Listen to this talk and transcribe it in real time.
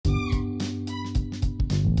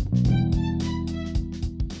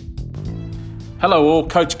Hello all,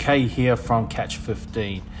 Coach K here from Catch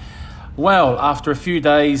 15. Well, after a few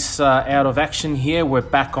days out of action here, we're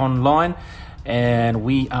back online and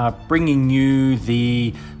we are bringing you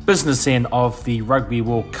the business end of the Rugby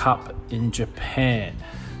World Cup in Japan.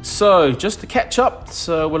 So, just to catch up,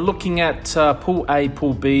 so we're looking at Pool A,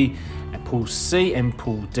 Pool B, and Pool C and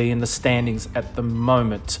Pool D in the standings at the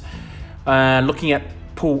moment. Looking at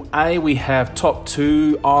Pool A, we have top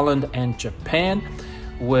two, Ireland and Japan,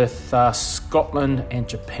 with Scotland and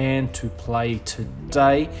Japan to play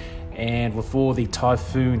today. And with all the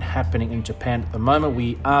typhoon happening in Japan at the moment,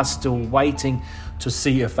 we are still waiting to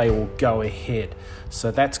see if they will go ahead.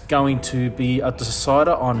 So that's going to be a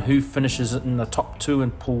decider on who finishes in the top two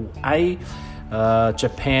in Pool A,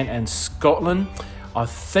 Japan and Scotland. I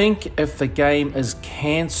think if the game is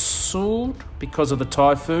cancelled because of the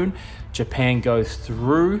typhoon, Japan go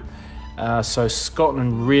through. So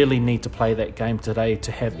Scotland really need to play that game today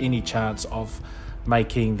to have any chance of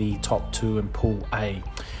making the top two in Pool A.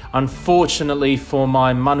 Unfortunately for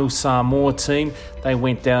my Manu Samoa team, they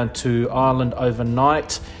went down to Ireland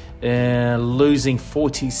overnight, losing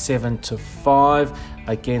 47-5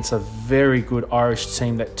 against a very good Irish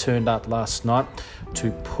team that turned up last night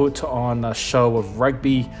to put on a show of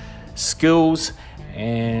rugby skills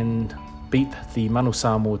and beat the Manu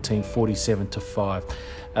Samoa team 47-5.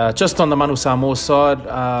 Just on the Manu Samoa side,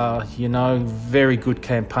 very good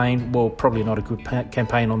campaign. Well, probably not a good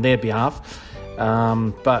campaign on their behalf.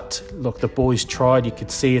 But look, the boys tried. You could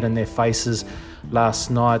see it in their faces last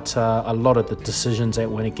night. A lot of the decisions that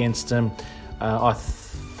went against them, I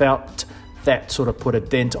felt that sort of put a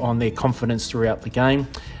dent on their confidence throughout the game.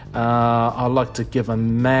 I'd like to give a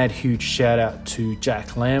mad, huge shout out to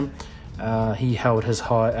Jack Lamb. He held his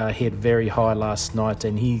head very high last night,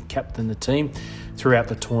 and he captained the team throughout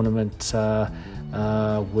the tournament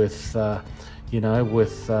with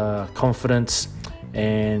confidence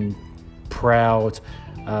and proud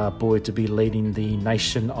boy to be leading the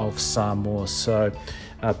nation of Samoa. So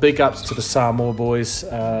big ups to the Samoa boys.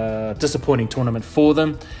 Disappointing tournament for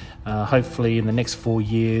them. Hopefully in the next 4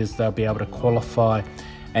 years they'll be able to qualify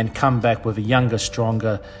and come back with a younger,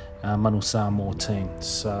 stronger Manu Samoa team.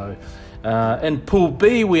 So in Pool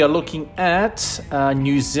B, we are looking at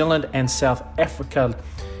New Zealand and South Africa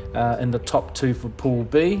in the top two for Pool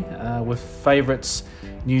B, with favourites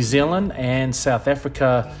New Zealand and South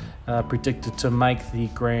Africa predicted to make the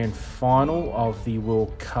grand final of the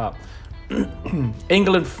World Cup.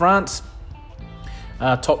 England, France,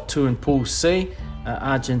 top two in Pool C.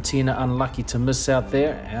 Argentina unlucky to miss out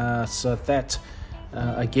there. So that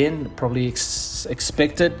again, probably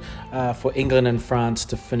expected for England and France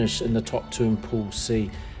to finish in the top two in Pool C.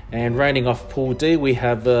 And rounding off Pool D, we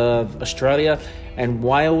have Australia and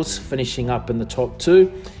Wales finishing up in the top two,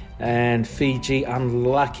 and Fiji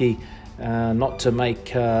unlucky not to make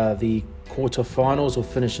the quarterfinals or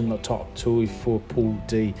finish in the top two for Pool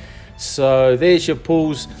D. So there's your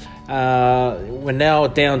pools. We're now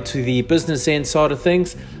down to the business end side of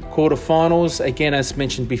things. Quarterfinals, again, as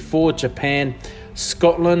mentioned before, Japan,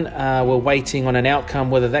 Scotland. We're waiting on an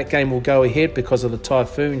outcome whether that game will go ahead because of the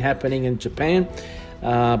typhoon happening in Japan.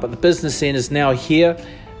 But the business end is now here,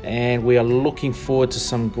 and we are looking forward to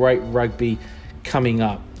some great rugby coming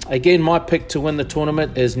up. Again, my pick to win the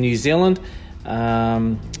tournament is New Zealand,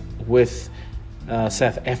 with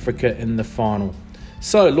South Africa in the final.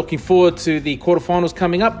 So looking forward to the quarterfinals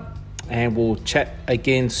coming up, and we'll chat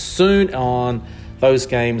again soon on those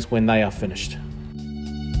games when they are finished.